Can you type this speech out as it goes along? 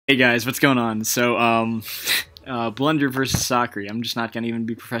Hey guys, what's going on? So, Blunder versus Sakri. I'm just not gonna even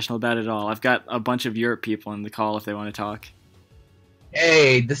be professional about it at all. I've got a bunch of Europe people in the call if they want to talk.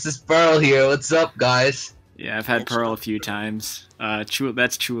 Hey, this is Pearl here. What's up, guys? Yeah, I've had Pearl a few times. That's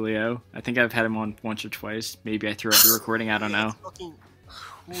Chulio. I think I've had him on once or twice. Maybe I threw out the recording. I don't know. It's fucking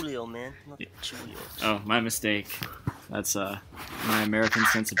Julio, man, not Julio. Oh, my mistake. That's my American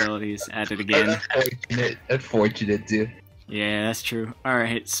sensibilities at it again. Unfortunate, dude. Yeah, that's true. All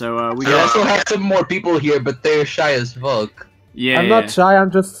right, so we We got. also have some more people here, but they're shy as fuck. Yeah, I'm not shy, I'm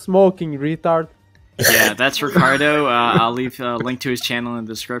just smoking, retard. Yeah, that's Ricardo. I'll leave a link to his channel in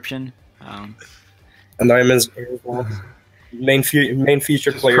the description. And I'm his main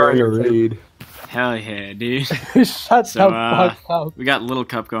featured player. Read. Hell yeah, dude. Shut So, the fuck up. We got Little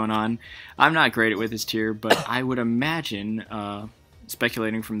Cup going on. I'm not great at with this tier, but I would imagine,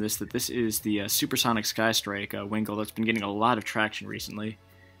 speculating from this, that this is the Supersonic Sky Strike Wingle that's been getting a lot of traction recently.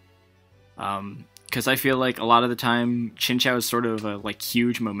 Because I feel like a lot of the time, Chinchou is sort of a like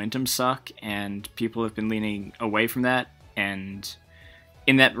huge momentum suck, and people have been leaning away from that. And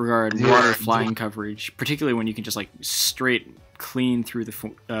in that regard, water flying coverage, particularly when you can just like straight clean through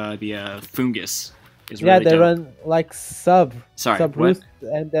the fungus, is Yeah, really they dope. run like sub Sorry, roost,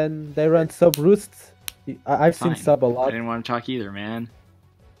 and then they run sub roost. I've Fine. seen sub a I lot. didn't want to talk either, man.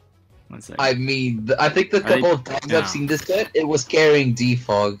 One second. I mean, I think the couple of times No. I've seen this set, it was carrying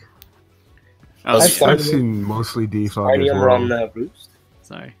defog. Oh, That's yeah. fine. I've seen mostly defog Tiny as number on well. boost.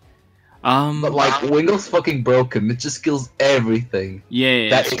 Sorry. But like, Wingle's fucking broken. It just kills everything. Yeah,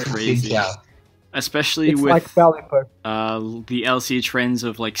 That's it's crazy. Yeah. Especially It's with like Pelipper. the LC trends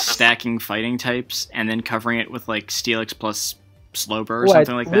of like stacking fighting types and then covering it with like Steelix plus Slowbur or Wait,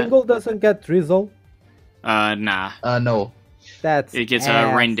 something like that. Wingle doesn't get drizzle? Nah. No. That's It gets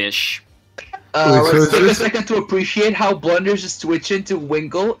ass. rain dish. Wait, so Let's is take a this- second to appreciate how Blunder's switch into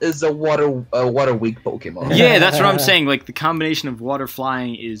Wingle is a water weak Pokemon. Yeah, that's what I'm saying. Like the combination of water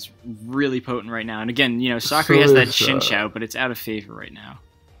flying is really potent right now. And again, you know, Sakura So has that is, Chinchou, but it's out of favor right now.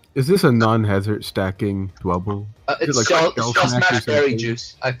 Is this a non-hazard stacking Dwebble? It's like Shell Shell Smash Smash or Berry something?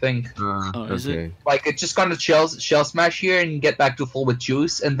 Juice, I think. Oh, is it? Okay. Like, it's just gonna Shell Smash here and get back to full with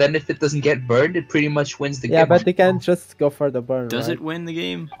juice, and then if it doesn't get burned, it pretty much wins the Yeah, game. but they can just go for the burn, Does right? it win the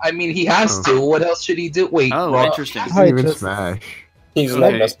game? I mean, he has Oh. to. What else should he do? Wait, Oh, Rob- interesting. Oh, Doesn't it even just- smash. He's Okay.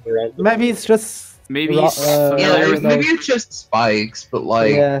 not messing around. Maybe it's just... Maybe Ro- he's uh, Yeah, familiar I with don't know. maybe it's just spikes, but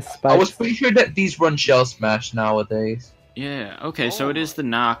like, yeah, I was spikes. pretty sure that these run Shell Smash nowadays. Yeah, okay, so it is the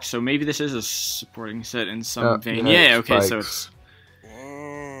knock, so maybe this is a supporting set in some vein. yeah, Yeah, okay, so spikes.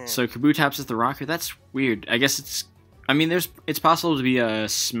 it's... So Kabutops is the rocker? That's weird. I guess it's... I mean, it's possible to be a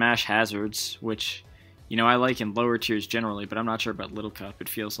Smash Hazards, which, you know, I like in lower tiers generally, but I'm not sure about Little Cup. It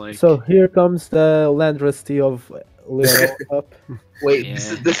feels like... So here comes the Landrusty of Little Cup. Wait, Yeah.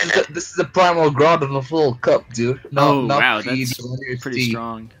 this is the primal ground of a full cup, dude. Oh, not wow, the that's Wonder pretty Sea.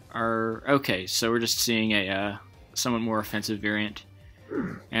 strong. Okay, so we're just seeing a somewhat more offensive variant.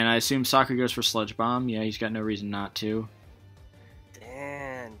 And I assume Sakura goes for Sludge Bomb. Yeah, he's got no reason not to.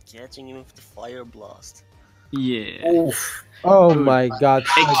 Damn, catching him with the fire blast. Yeah. Oof. Oh my god.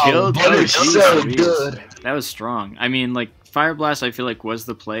 It killed. But it's geez so Louise. good. That was strong. I mean, like, Fire Blast, I feel like, was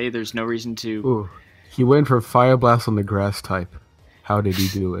the play. There's no reason to... Ooh, he went for Fire Blast on the grass type. How did he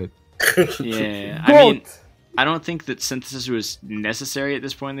do it? Yeah, I mean, Goat! I don't think that Synthesis was necessary at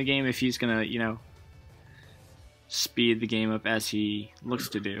this point in the game if he's gonna, you know, speed the game up as he looks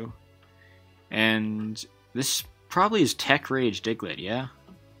to do. And this probably is Tech Rage Diglett, yeah?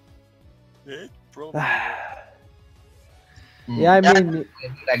 Bro. Yeah, I mean,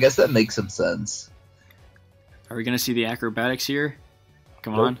 I guess that makes some sense. Are we gonna see the acrobatics here?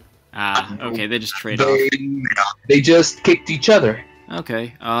 Come on. Ah, okay, they just trade off. They just kicked each other.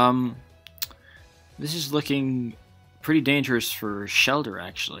 Okay, this is looking pretty dangerous for Shelder,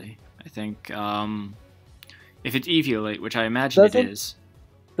 actually. I think, if it's Eviolate, which I imagine it Doesn't- is.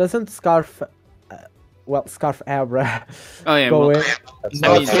 doesn't Scarf... well, Scarf Abra Oh yeah, go well, in?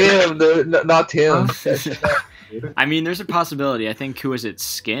 Not him, not him. I mean, there's a possibility. I think, who was it,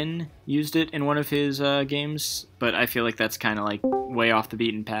 Skin used it in one of his games, but I feel like that's kind of like way off the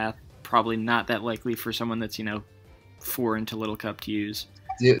beaten path. Probably not that likely for someone that's, you know, 4 into Little Cup to use.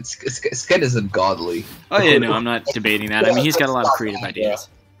 Dude, Skin isn't godly. Oh yeah, no, I'm not debating that. I mean, he's got a lot of creative ideas.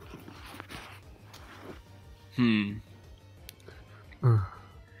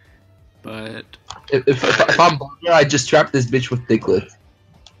 But If I'm Blunder, I just trap this bitch with Diglett.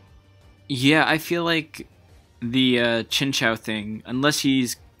 yeah, I feel like the Chinchou thing, unless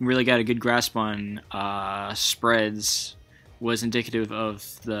he's really got a good grasp on spreads, was indicative of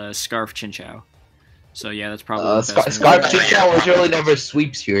the Scarf Chinchou. So yeah, that's probably the best move. Scarf Chinchou literally never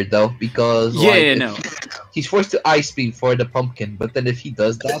sweeps here though, because he's forced to ice beam for the pumpkin. But then if he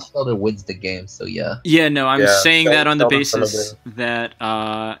does that, Felder wins the game. So yeah. Yeah, no, I'm saying that on the basis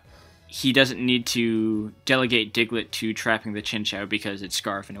that he doesn't need to delegate Diglett to trapping the Chinchou because it's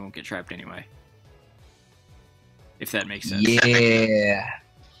Scarf and it won't get trapped anyway. If that makes sense. Yeah.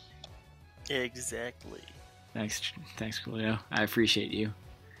 Exactly. Thanks, Coolio. I appreciate you.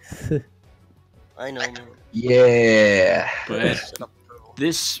 I know, man. Yeah. But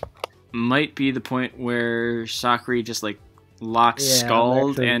this might be the point where Sakura just like locks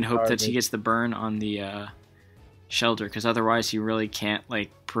Scald and hope that he gets the burn on the Shelter, because otherwise he really can't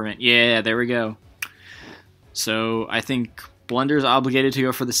like prevent. Yeah, there we go. So I think Blunder's obligated to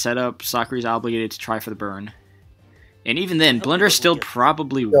go for the setup. Sakura's obligated to try for the burn. And even then, Blunder still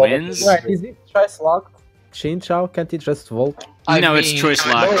probably wins. Right, is it choice locked? Chinchou, can't he just volt? No, it's choice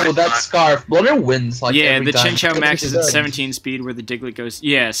locked. No, that's Scarf. Blunder wins. Like, yeah, every the time. Chinchou maxes at 17 speed where the Diglett goes.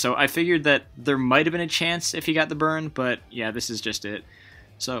 Yeah, so I figured that there might have been a chance if he got the burn, but yeah, this is just it.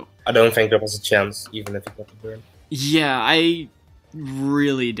 So I don't think there was a chance, even if he got the burn. Yeah, I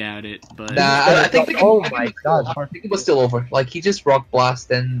really doubt it, but Nah, I think God, it was still over. Like he just rock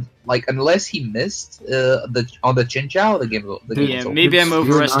blast and like unless he missed on the Chinchou, the game was over. Maybe I'm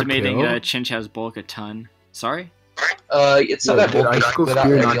overestimating Chinchou's bulk a ton. Sorry? It's not that bulky without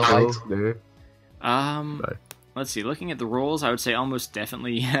any light. Let's see. Looking at the rolls, I would say almost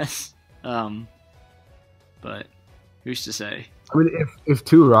definitely yes. But who's to say? I mean, if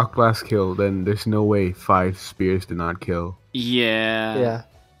 2 Rock Blasts kill, then there's no way 5 Spears do not kill. Yeah.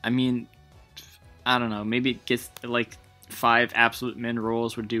 I mean, I don't know. Maybe it gets like 5 absolute min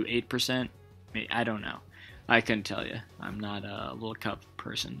rolls would do 8%. I don't know. I couldn't tell you. I'm not a little cup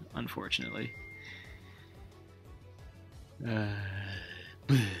person, unfortunately. So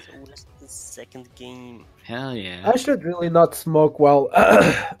what's the second game? Hell yeah. I should really not smoke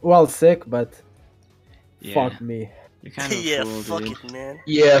while sick, but fuck me. You're kind of Yeah, fool, fuck dude. it, man.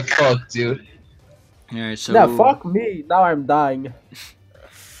 Yeah, fuck, dude. Alright, so... Yeah, fuck me. Now I'm dying.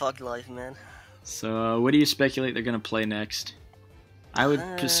 Fuck life, man. So, what do you speculate they're gonna play next? I would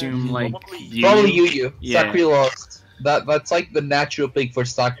assume, like, Probably Yu. Yeah. Sakura lost. That's like the natural pick for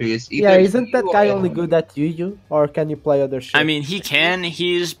Sakura. Yeah, isn't that guy only good at Yu? Or can you play other shit? I mean, he can.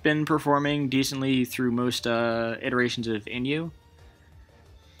 He's been performing decently through most iterations of Inyu.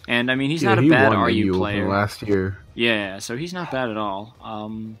 And, I mean, he's not a bad RU player. Last year. Yeah, so he's not bad at all.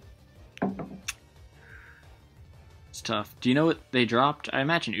 It's tough. Do you know what they dropped? I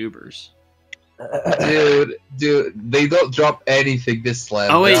imagine Ubers. Dude, they don't drop anything this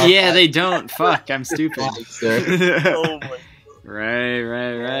slam. Oh wait, yeah, they don't. Fuck, I'm stupid. Oh my.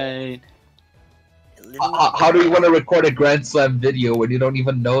 Right. How do you want to record a Grand Slam video when you don't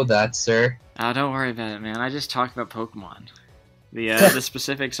even know that, sir? Oh, don't worry about it, man. I just talk about Pokemon. The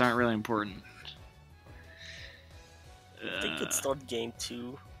specifics aren't really important. They could start game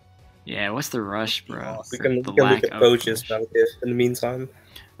 2. Yeah, what's the rush, bro? We can look at coaches now in the meantime.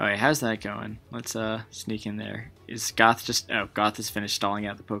 Alright, how's that going? Let's sneak in there. Is Goth just... Oh, Goth has finished stalling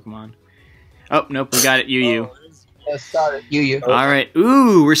out the Pokemon. Oh, nope, we got it. Yu. Let's start it. Yu. Alright,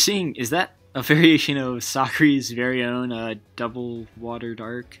 ooh, we're seeing... Is that a variation of Sakuri's very own Double Water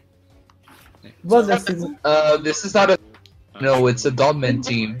Dark? Well, this is not a... No, it's a Dodman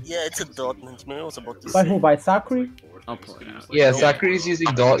team. Yeah, it's a Dodman team. I was about to By say. who? By Sakura? I'll pull it out. Yeah, Sakura's using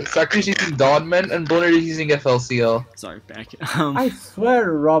Dodman and Blunder is using FLCL. Sorry, back. I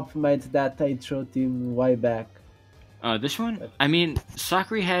swear Rob made that intro team way back. This one? I mean,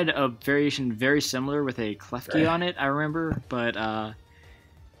 Sakura had a variation very similar with a Klefki on it, I remember, but,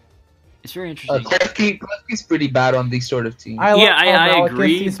 it's very interesting. Klefki's pretty bad on these sort of teams. I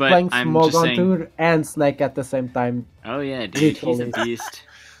agree, he's but playing I'm Smog just on saying... tour and Snake at the same time. Oh yeah, dude, he's a beast.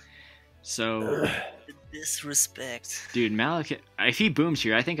 So... Disrespect. Dude, Malik, if he booms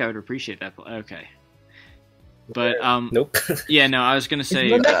here, I think I would appreciate that. Okay. But, Nope. yeah, no, I was gonna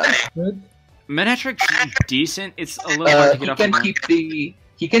say... Good. Menetric's decent, it's a little hard to get off the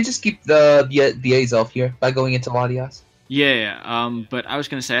he can just keep the A's off here by going into Latias. Yeah, but I was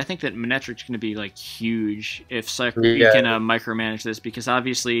gonna say, I think that Menetric's gonna be, like, huge if Sakura can micromanage this, because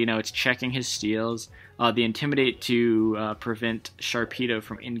obviously, you know, it's checking his steals. The Intimidate to prevent Sharpedo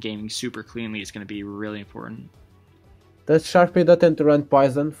from in-gaming super cleanly is gonna be really important. Does Sharpedo tend to run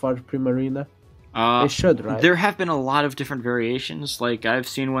Poison for Primarina? They should, right? There have been a lot of different variations. Like, I've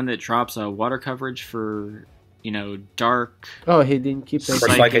seen one that drops water coverage for, you know, Dark, Oh, he didn't keep it.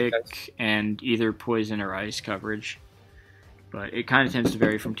 Psychic, and either Poison or Ice coverage. But it kind of tends to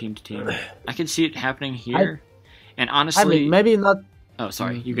vary from team to team. I can see it happening here. And honestly... I mean, maybe not... Oh,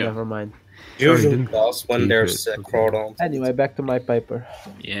 sorry, you go. Never mind. Usually does when there's a crowd on. Anyway, back to my paper.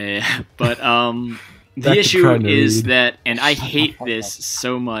 Yeah, but the issue is that, and I hate this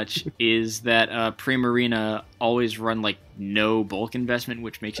so much, is that Primarina always run like no bulk investment,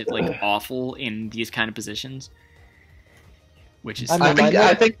 which makes it like awful in these kind of positions. Which is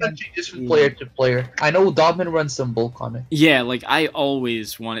I think that changes from player to player. I know Dodman runs some bulk on it. Yeah, like I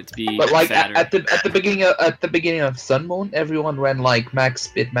always want it to be. But like fatter. at the beginning of Sun Moon, everyone ran like max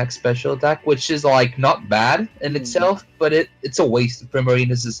speed, max special attack, which is like not bad in itself, but it's a waste.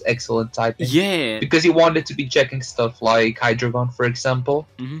 Primarina's is excellent typing. Yeah, because you wanted to be checking stuff like Hydreigon, for example.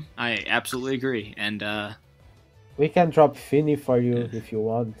 I absolutely agree, and we can drop Finny for you if you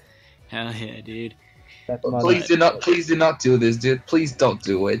want. Hell yeah, dude. Please do not do this, dude. Please don't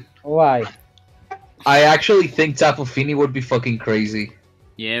do it. Why? I actually think Tapu Fini would be fucking crazy.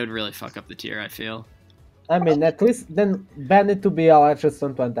 Yeah, it would really fuck up the tier, I feel. I mean, at least then ban it to BL. I just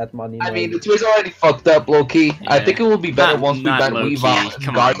don't want that money. I mean, the tier's already fucked up, low-key. Yeah. I think it will be better once we ban Weavile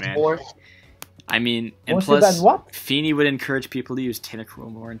and Gardevoir. I mean, and once plus, what? Fini would encourage people to use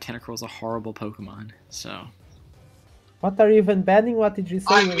Tentacruel more, and Tentacruel's a horrible Pokemon, so... What are you even banning? What did you say?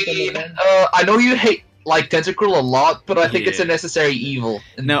 I mean, I know you hate like Tentacruel a lot, but I think it's a necessary evil.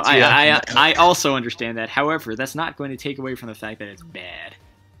 No, I also understand that. However, that's not going to take away from the fact that it's bad.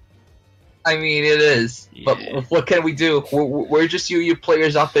 I mean, it is. Yeah. But what can we do? We're just you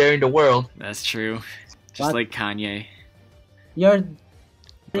players out there in the world. That's true. Just like Kanye. You're in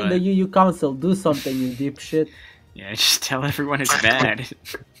the UU Council. Do something, you dipshit. Yeah, just tell everyone it's bad.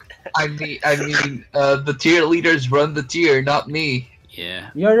 I mean, the tier leaders run the tier, not me. Yeah.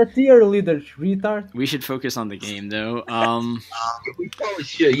 You're a tier leader, retard. We should focus on the game, though. We probably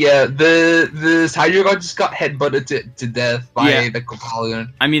should. Yeah, this Hydreigon just got headbutted to death by the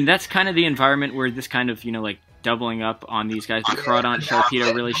Cobalion. I mean, that's kind of the environment where this kind of, like, doubling up on these guys, the Crawdaunt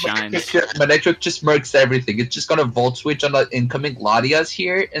Sharpedo really shines. Manectric just murks everything. It's just gonna Volt Switch on the incoming Latias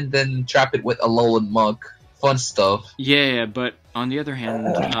here, and then trap it with a Alolan Muk. Fun stuff. Yeah, but on the other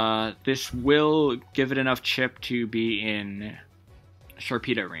hand, this will give it enough chip to be in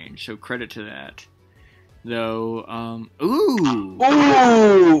Sharpedo range, so credit to that. Though,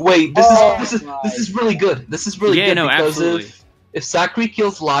 ooh, wait, this is really good. This is really good because absolutely. If Zachary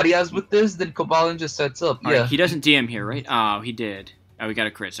kills Latias with this, then Cobalion just sets up. Right, he doesn't DM here, right? Oh, he did. Oh, we got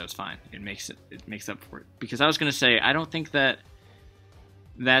a crit, so it's fine. It makes up for it. Because I was gonna say, I don't think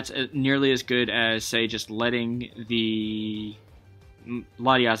that's nearly as good as, say, just letting the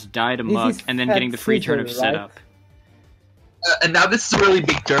Latias die to Muk and then getting the free turn of setup. And now this is a really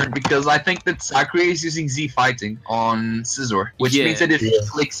big turn because I think that Sakura is using Z Fighting on Scizor, which means that if he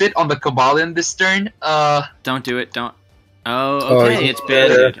flicks it on the Cobalion this turn, don't do it, don't. Oh, okay, it's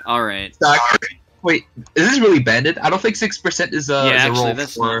banded. Alright. Wait, is this really banded? I don't think 6% is a roll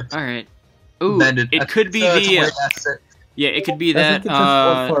that's for... not... Alright. Ooh, banded. It could be the... Yeah, it could be that. It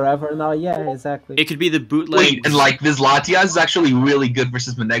just forever now. Yeah, exactly. It could be the bootleg. Wait, and like this Latias is actually really good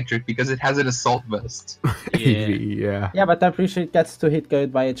versus Manectric because it has an Assault Vest. Yeah. Yeah, but I'm pretty sure it gets to hit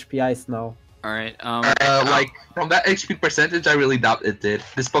good by HP Ice now. All right. Like from that HP percentage, I really doubt it did.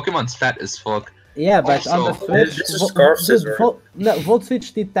 This Pokemon's fat as fuck. Yeah, but on the Switch, Volt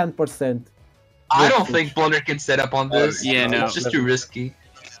Switch did 10%. I don't think Blunder can set up on this. Yeah, no, it's just too risky.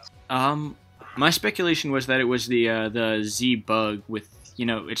 My speculation was that it was the Z bug with,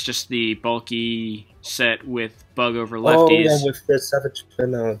 it's just the bulky set with bug over lefties. Oh, yeah, with the Savage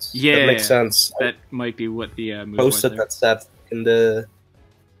Pinouts. Yeah, that makes sense. That might be what the move posted was that set in the.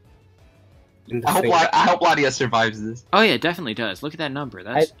 I hope Ladia survives this. Oh yeah, it definitely does. Look at that number.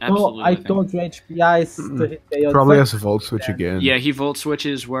 That's absolutely. I told you HP Ice to hit KO. Probably has a Volt Switch again. Yeah, he Volt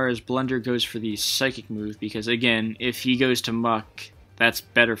Switches, whereas Blunder goes for the Psychic move because again, if he goes to Muk. That's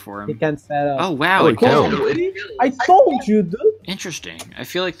better for him. He can set up. Oh wow! I told you, dude. Interesting. I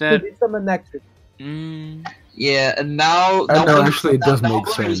feel like that. It's a Manectric. Yeah, and now. Actually, it does make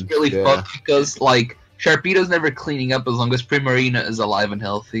sense. Really fucked because like Sharpedo's never cleaning up as long as Primarina is alive and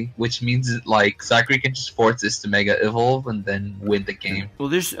healthy, which means that, like Zachary can just force this to Mega Evolve and then win the game. Well,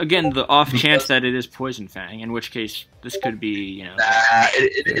 there's again the off chance that it is Poison Fang, in which case this could be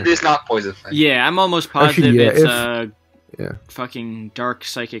it is not Poison Fang. Yeah, I'm almost positive it's fucking dark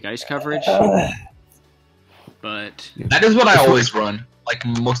psychic ice coverage. But that is what I always run, like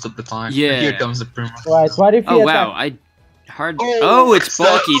most of the time. Yeah. Here comes the Prima. Right, what if it's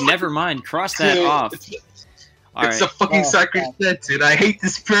bulky. Never mind. Cross that off. It's a fucking sacred set, dude. I hate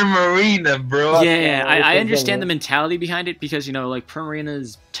this Primarina, bro. Yeah, I understand the mentality behind it because like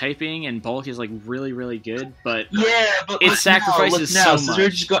Primarina's typing and bulk is like really, really good, but it sacrifices so much. You're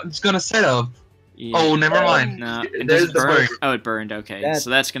just gonna set up. Yeah. Oh, never mind. No, it burned. Oh, it burned. Okay, so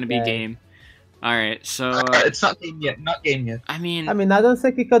that's gonna be game. All right, so It's not game yet. Not game yet. I mean, I don't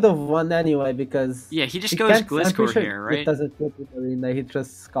think he could have won anyway because yeah, he just he goes can't- I'm pretty Gliscor sure here, It right? doesn't fit with arena. He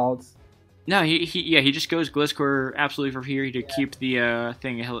just scouts. No, he just goes Gliscor absolutely for here to keep the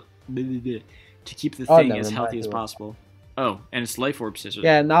thing to keep the Oh, thing never as healthy mind. as possible. Oh, and it's life orb scissors.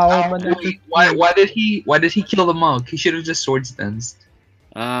 Yeah, now Why did he kill the monk? He should have just swords danced.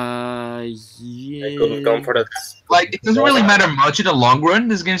 I Yeah. couldn't come for that. Like, it doesn't really matter much in the long run.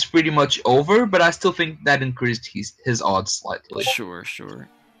 This game's pretty much over, but I still think that increased his odds slightly. Sure.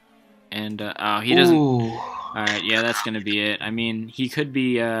 And oh, he doesn't. Ooh. All right, yeah, that's gonna be it. I mean, he could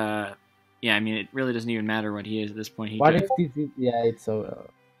be. Yeah, I mean, it really doesn't even matter what he is at this point. He what could, if this is it's so?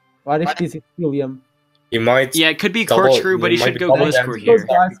 What if this is William? You might. yeah, it could be Double- Corkscrew, but he you might should be go double Gliscor damage.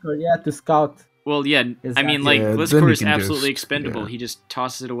 here. To scout. Well, yeah, I mean, like, Yeah, then Gliscor he is can absolutely just- expendable. yeah. He just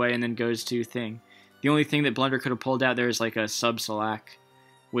tosses it away and then goes to thing. The only thing that Blunder could have pulled out there is like a sub Selak,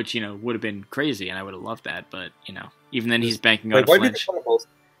 which, would have been crazy, and I would have loved that, but, even then he's banking on Wait, a why did flinch. you both?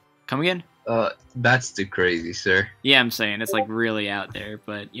 Come again? That's too crazy, sir. Yeah, I'm saying, it's like really out there,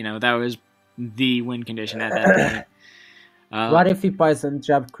 but, that was the win condition at that point. What if he poison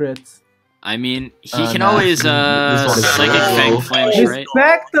jab crits? I mean, he can nah. always, This one is Psychic low. Fang flinch, right?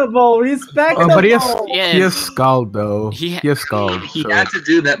 Respectable. Oh, but he has Yeah. he has Scald though. He ha- He has Scald. He so- had to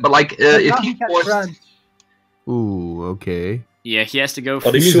do that, but like, if he forced, Ooh, okay. Yeah, he has to go for...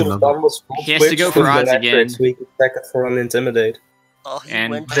 What he He's should have another- done was He has to go for odds again. So he could take it for an intimidate. Oh, he And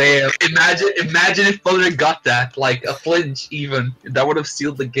went damn, imagine if Blunder got that, like a flinch even, that would have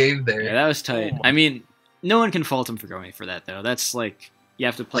sealed the game there. Yeah, that was tight. I mean, no one can fault him for going for that, though. That's like, you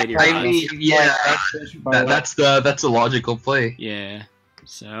have to play to your I odds. mean, yeah, that's a logical play. Yeah,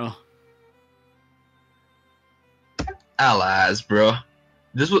 so... Alas, bro.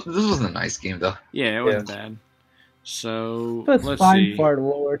 This was a nice game though. Yeah, it wasn't bad. So, That's let's fine see. for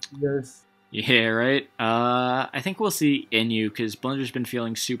lower tiers. Yeah, right? I think we'll see NU, because Blunder's been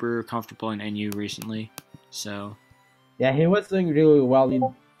feeling super comfortable in NU recently. So, Yeah, he was doing really well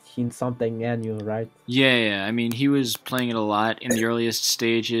in something annual, right? yeah, I mean, he was playing it a lot in the earliest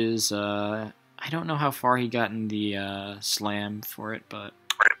stages. I don't know how far he got in the slam for it, but...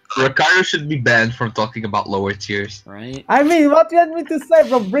 Ricardo should be banned from talking about lower tiers. Right? I mean, what do you want me to say,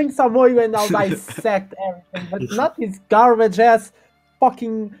 bro? Bring some oil and I'll dissect everything, but not his garbage ass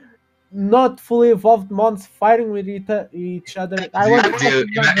fucking not fully evolved mons fighting with each other. Dude,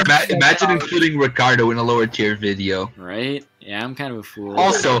 imagine including Ricardo in a lower tier video. Right? Yeah, I'm kind of a fool.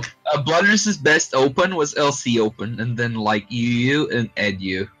 Also, Blunder's best open was LC open, and then like UU and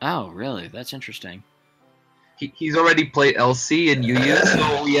EDU. Oh, really? That's interesting. He's already played LC and UU,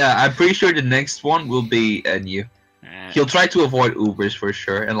 so yeah, I'm pretty sure the next one will be NU. He'll try to avoid Ubers for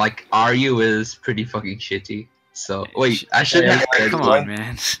sure, and like RU is pretty fucking shitty. So wait, I should have. Come on,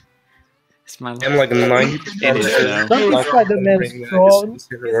 man. It's my I'm like a 9. It is, though. Don't describe the man's throne. He's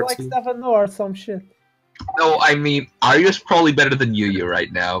like 7 or some shit. No, I mean RU is probably better than UU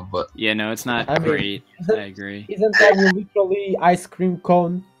right now, but Yeah, no, it's not I mean, great. I agree. Isn't that literally ice cream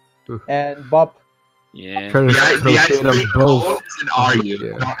cone and Bob? Yeah. Trying to the throw ice shade on cream both. cone is an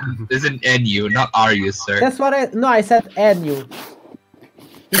RU, Yeah. is an NU, not RU, sir. That's what I said annual.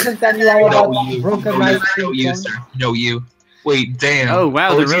 Isn't annual all No, about you. broken No, ice you, cream you, cone? sir. No, you. Wait, damn. Oh,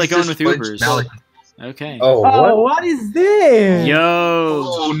 wow, they're really OG's going with just flinched Ubers. Malik. Okay. Oh, Oh, what? what is this? Yo!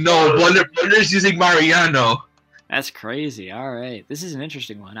 Oh no, Blunder's using Mariano. That's crazy. Alright. This is an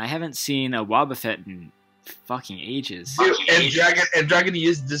interesting one. I haven't seen a Wobbuffet in fucking ages. Dude, and Dragon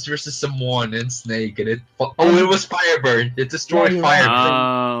used this versus someone in Snake, and it was Firebird. It destroyed Yeah, you're Firebird.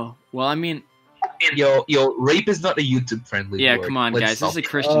 Oh. Well, I mean, Yo, rape is not a YouTube friendly. yeah, word. come on, Let's guys. This is stop a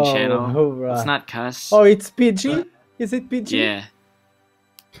Christian channel. Hoorah. Let's not cuss. Oh, it's PG? Is it PG? Yeah.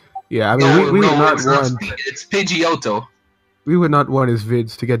 Yeah, I it. mean, No, we would no, not it's not. want It's Pidgeotto. we would not want his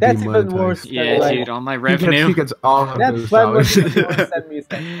vids to get That's even demonetized. worse. Yeah, Like, dude, all my He gets, revenue. he gets all of That's those why when dollars. people send me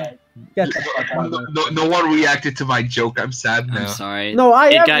stuff like, get the fuck out of here. No one reacted to my joke. I'm sad I'm now. sorry. No, I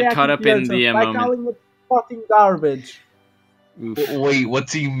It am got reacting caught up to in yourself the by moment. calling it fucking garbage. Oof. Wait, what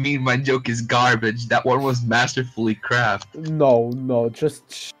do you mean my joke is garbage? That one was masterfully crafted. No,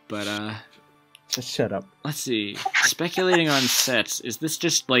 just But, shut up. let's see. Speculating on sets. Is this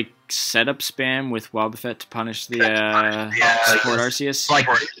just, like, setup spam with Wobbuffet to punish the, support Arceus?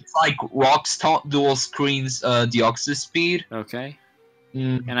 It's like Rock's taunt dual screens Deoxys speed. Okay.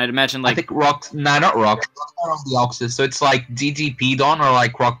 Mm, And I'd imagine, I like, think Rock's not Rock. Deoxys. So it's like DDP Don or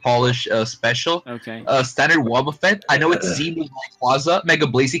like Rock Polish special. okay. Standard Wobbuffet. I know it's Z Plaza, Mega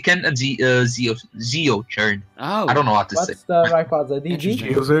Blaziken, and Zeo Churn. Oh. I don't know what to say. What's the Rayquaza? DG?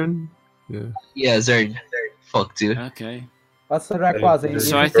 Interesting. Geozern? Yeah. Yeah, Zern. Fuck, dude. Okay. What's the Rayquaza?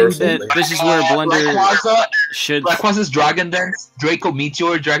 So I think that this is where Blunder should. Rayquaza's Dragon Dance, Draco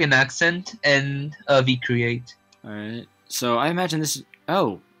Meteor, Dragon Accent, and V-Create. Alright. So I imagine this.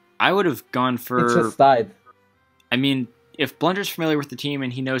 Oh, I would have gone for. It just died. I mean, if Blunder's familiar with the team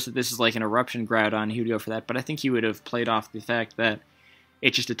and he knows that this is like an Eruption Groudon, he would go for that. But I think he would have played off the fact that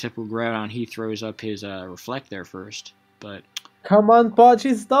it's just a typical Groudon. He throws up his Reflect there first. But come on,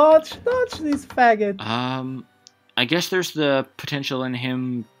 Podges, dodge this faggot. I guess there's the potential in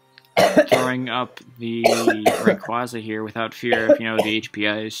him throwing up the Rayquaza here without fear of, the HP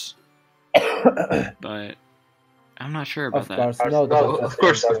Ice. But I'm not sure about that. Of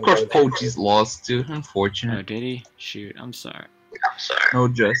course, Pochi's lost, dude. Unfortunate. Oh, did he? Shoot, I'm sorry. No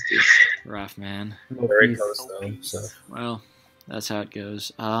justice. Rough, man. Very close though. So. Well, that's how it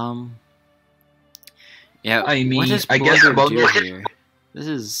goes. Yeah. I mean, what does I guess Blunder do here? This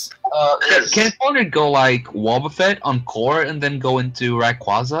is. Can Blunder go like Wobbuffet on core and then go into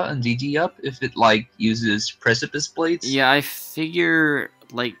Rayquaza and DD up if it like uses Precipice Blades? Yeah, I figure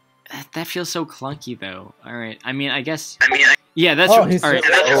like that feels so clunky though. All right, I mean, I guess. Yeah, that's all right.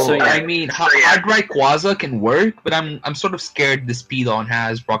 So yeah. I mean, hard Rayquaza can work, but I'm sort of scared the Speedon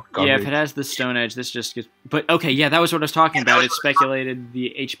has rock coverage. Yeah, if it has the Stone Edge, this just gets. But okay, yeah, that was what I was talking about. It speculated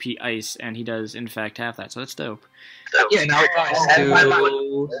the HP Ice, and he does in fact have that, so that's dope. Yeah, now it goes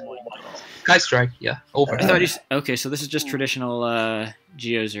to Sky Strike. Yeah, over. I thought okay, so this is just traditional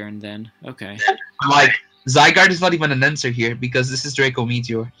Geozern then. Okay. Like Zygarde is not even an answer here because this is Draco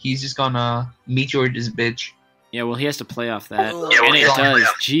Meteor. He's just gonna Meteor this bitch. Yeah, well, he has to play off that, and it does.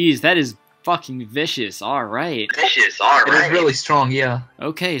 Jeez, that is fucking vicious. All right. It is really strong. Yeah.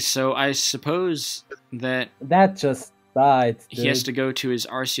 Okay, so I suppose that just died. Dude. He has to go to his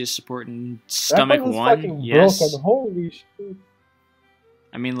Arceus support and stomach was one. fucking Yes. broken. Holy shit.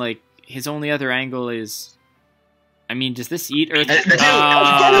 I mean, like his only other angle is. I mean, does this eat Earth?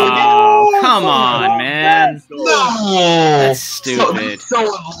 Oh, come on, man. No. That's stupid.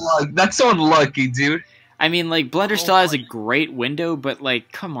 That's so unlucky, dude. I mean, like Blunder still has a great window, but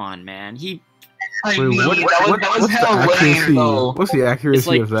like, come on, man. What's the accuracy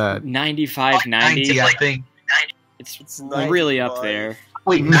like of that? 95, 90, I think. It's really up there.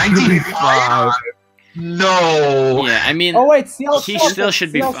 Wait, 95. No. Yeah, I mean, he still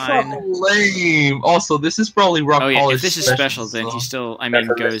should be fine. Lame. Also, this is probably rock. Oh yeah, if this is special, then he still, I mean,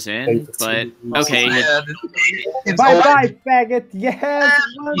 goes in. But okay. Bye, faggot. Yes.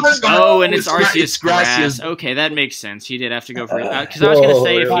 Oh, and it's Arceus Grass. Okay, that makes sense. He did have to go for it. Because I was gonna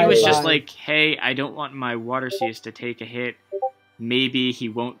say, if he was just like, "Hey, I don't want my Water Seas to take a hit," maybe he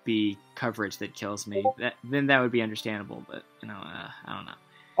won't be coverage that kills me. Then that would be understandable. But I don't know.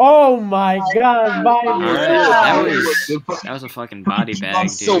 Oh my god, that was a fucking body bag,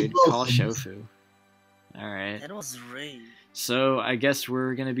 dude. Call Shofu. Alright. That was rage. So, I guess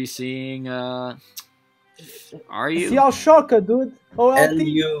we're gonna be seeing, Are you? See how Shaka, dude?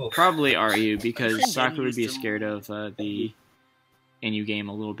 Probably Are you, because Sakura would be scared of the NU game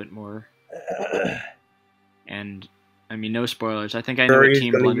a little bit more. And, I mean, no spoilers. I think I know what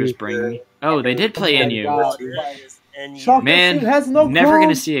Team Blunder's bringing. Oh, they did play NU. Man, never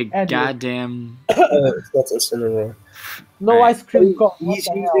gonna see a goddamn. That's Incineroar. No ice cream cone. He's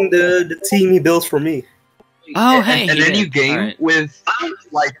using the team he built for me. Oh, hey, and then you game with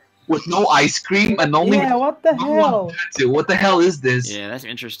no ice cream and only. Yeah, what the hell? What the hell is this? Yeah, that's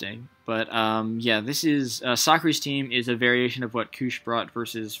interesting. But yeah, this is Sakura's team is a variation of what Kush brought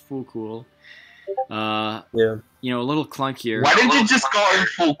versus Full Cool. Yeah. A little clunkier. Why didn't you just call him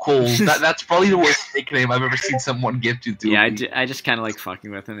Full Cool? That's probably the worst nickname I've ever seen someone give to. Yeah, I just kind of like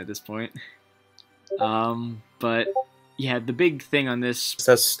fucking with him at this point. But yeah, the big thing on this.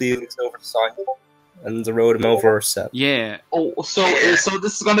 That's stealing over the side and the road him over set. Yeah. Oh, so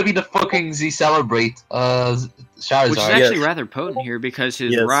this is gonna be the fucking Z Celebrate, Charizard. Which is actually rather potent here because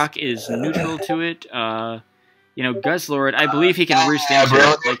his rock is neutral to it. Guzzlord, I believe he can roost into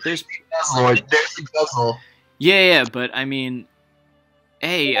it. Like there's Guzzlord, there's the Guzzle. Yeah, but I mean,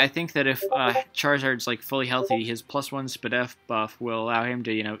 I think that if Charizard's like fully healthy, his +1 Spadef buff will allow him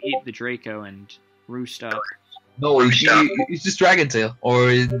to, eat the Draco and roost up. No, he's just Dragon Tail,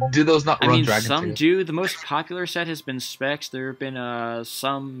 or do those not run Dragon Tail? Some do. The most popular set has been Specs. There have been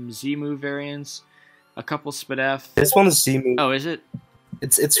some Z-move variants, a couple Spadef. This one is Z-move. Oh, is it?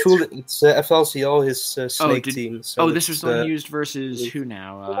 It's FLCL, his Snake team. So this was the one used versus who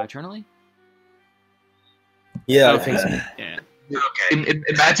now? Eternally? Yeah, I think so. Yeah. Okay.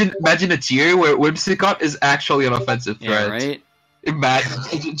 Imagine a tier where Whimsicott is actually an offensive threat. Yeah, right?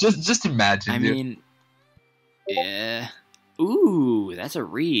 Imagine, just imagine. I mean, yeah. Ooh, that's a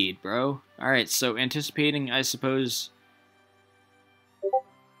read, bro. All right, so anticipating, I suppose,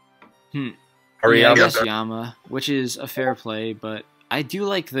 Yeah, I Hariyama. guess Yama, which is a fair play, but I do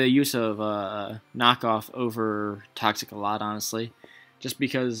like the use of knockoff over Toxic a lot, honestly. Just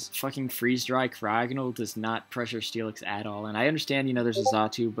because fucking Freeze Dry Cryogonal does not pressure Steelix at all. And I understand, you know, there's a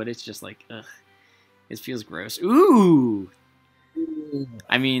Xatu, but it's just like, ugh. It feels gross. Ooh!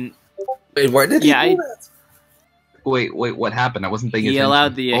 I mean... Wait, why did he do that? Wait, what happened? I wasn't thinking. He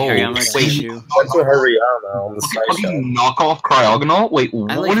allowed the Hariyama to shoot. That's what Hariyama on the side shot. Fucking knockoff Cryogonal? Wait,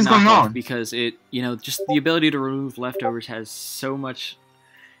 I like what is going on? because it, you know, just the ability to remove leftovers has so much,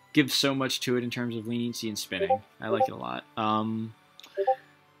 gives so much to it in terms of leniency and spinning. I like it a lot.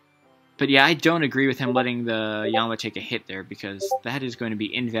 But yeah, I don't agree with him letting the Yama take a hit there because that is going to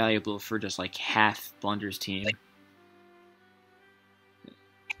be invaluable for just like half Blunder's team.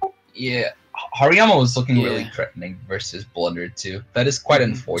 Yeah, Hariyama was looking really threatening versus Blunder too. That is quite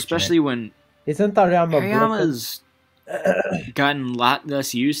unfortunate. Especially when Isn't Hariyama's gotten a lot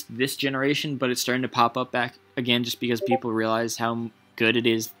less use this generation, but it's starting to pop up back again just because people realize how good it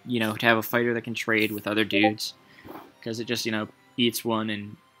is, you know, to have a fighter that can trade with other dudes. Because it just, you know, eats one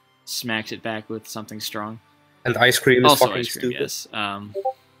and smacks it back with something strong. And Ice Cream is Also fucking Ice Cream, stupid. yes.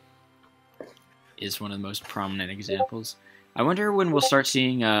 Is one of the most prominent examples. I wonder when we'll start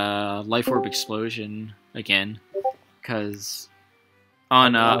seeing Life Orb Explosion again. Because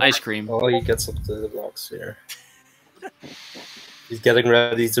on Ice Cream... Oh, he gets up to the blocks here. He's getting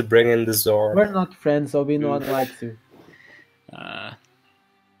ready to bring in the Zord. We're not friends, so we don't like to.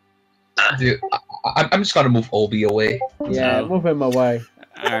 Dude, I'm just gonna move Obii away. Yeah, move him away.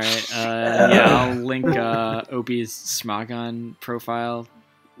 Alright, yeah, I'll link Obi's Smogon profile.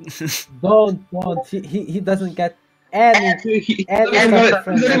 Don't. He doesn't get any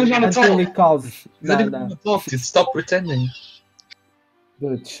friends until he calls. No. Stop pretending.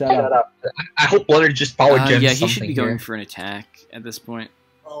 Dude, shut up. I hope Blunder just power gens yeah, he something should be going here. for an attack at this point.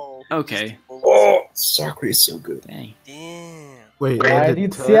 Oh. Okay. Oh, Sakura is so good. Dang. Damn. Wait, I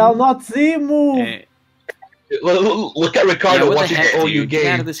need CL, not Z move. Hey, Look at Ricardo what the watching heck, the OU dude? Get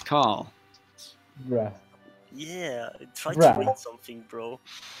out game. of this call. Bruh. Yeah, try Bruh. to win something, bro.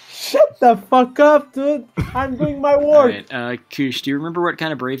 Shut the fuck up, dude. I'm doing my work. Alright, Kush, do you remember what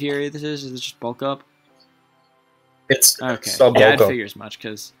kind of braviary this is? Is it just bulk up? It's Okay. so Yeah, I'd bulk up. figure as much,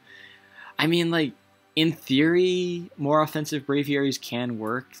 because, I mean, like, in theory, more offensive braviaries can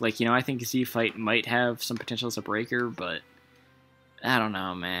work. Like, you know, I think Z-Fight might have some potential as a breaker, but I don't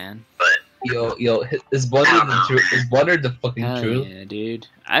know, man. Yo, is Blunder the fucking Hell truth? yeah, dude.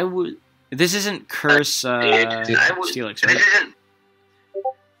 I would... This isn't Curse, Steelix, right?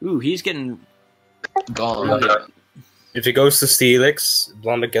 Ooh, he's getting... Gone. If he goes to Steelix,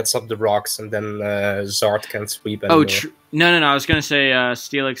 Blunder gets up the rocks, and then Zard can sweep Oh, anymore. no, I was gonna say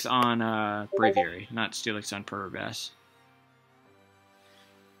Steelix on Braviary, not Steelix on Perverbass.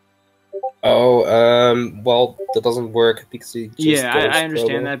 Oh, well, that doesn't work because he just Yeah, goes I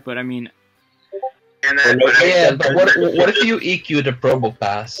understand promo. that, but I mean... Yeah, but what if you EQ the promo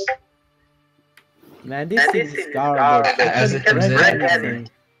pass? Man, this is garbage. As it comes in. Anything.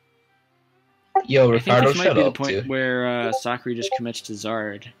 Yo, I think Ricardo, this might shut be the up, point dude. where Sakura just commits to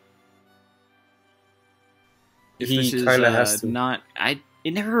Zard. If He this is kinda has to. not...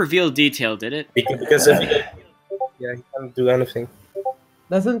 It never revealed detail, did it? Because if he can't do anything.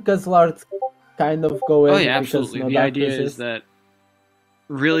 Doesn't Guzzlord kind of go in? Oh yeah, because absolutely. no The dark idea resist? is that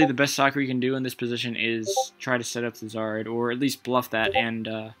really the best Sakura you can do in this position is try to set up the Zard, or at least bluff that, and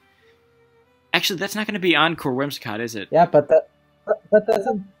actually that's not going to be Encore Whimsicott, is it? Yeah, but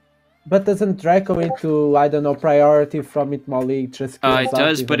doesn't Draco into, I don't know, priority from it Molly just It kills out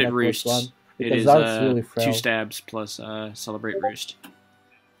does, even but it at roosts. +1? It Because is Zard's really 2 frail. stabs plus Celebrate Roost.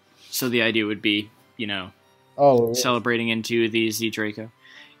 So the idea would be, you know, Oh, celebrating into the Z Draco.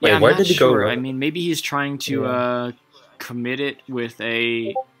 Wait, Yeah, I'm where not did he go sure. wrong? I mean, maybe he's trying to commit it with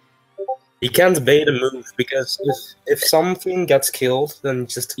a... He can't bait a move because if something gets killed, then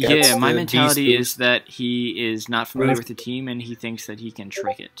just gets Yeah, my the mentality beast is that he is not familiar with the team and he thinks that he can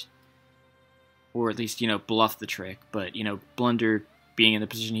trick it. Or at least, you know, bluff the trick. But, you know, Blunder, being in the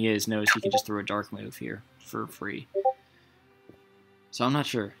position he is, knows he can just throw a dark move here for free. So I'm not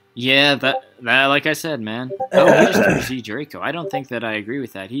sure. Yeah, that like I said, man. Oh, he just threw Z Draco. I don't think that I agree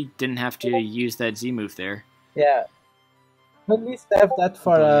with that. He didn't have to use that Z move there. yeah. At least have that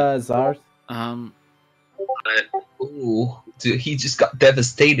for Zard. Ooh, dude, he just got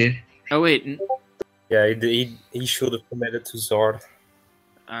devastated. Oh, wait. Yeah, he should have committed to Zord.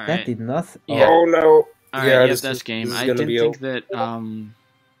 Alright. That did nothing. Yeah. Oh no! Alright, Yeah, yep, this that's is- game. this is I gonna didn't be think that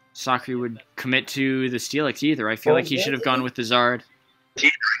Sakura would commit to the Steelix either. I feel like he should have gone with the Zard.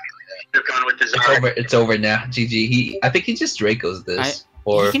 It's over now. GG. I think he just Dracos this.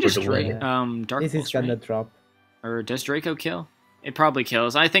 or he can for just the win. Dark This is Pulse, gonna right? drop. Or does Draco kill? It probably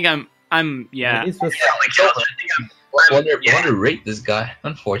kills. I think yeah. This was Blunder raped this guy.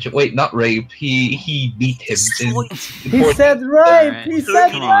 Unfortunate. Wait, not rape. He beat him. he said rape. Alright. He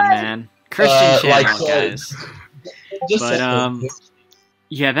said Come on, rape. man. Christian channel, like, guys. Just But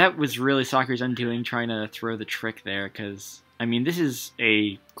yeah, that was really Sakura's undoing, trying to throw the trick there, because I mean, this is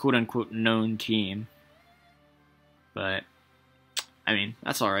a quote-unquote known team. But I mean,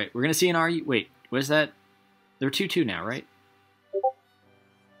 that's all right. We're gonna see an RU. Wait, what is that? They're 2-2 now, right?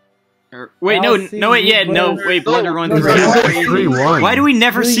 Or, wait, no, wait, yeah, no, wait, Blunder going through. 3-1. Why do we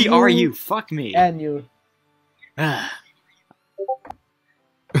never see RU? Fuck me. And you.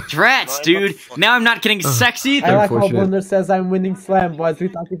 Drats, dude. Now I'm not getting sex either. I like how Unfortunate. Blunder says I'm winning Slam, boys,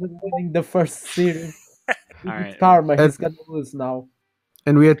 without even winning the first series. Alright. Karma, he's gonna lose now.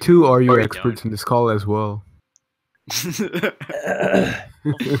 And we had 2 RU Sorry, experts in this call as well.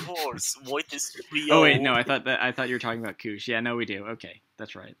 Of course, Void is 3-0. Oh wait, no, I thought you were talking about Koosh. Yeah, no, we do. Okay,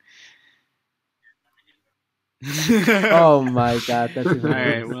 that's right. Oh my god, that's even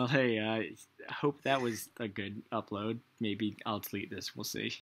Alright, worse. well, hey, I hope that was a good upload. Maybe I'll delete this. We'll see.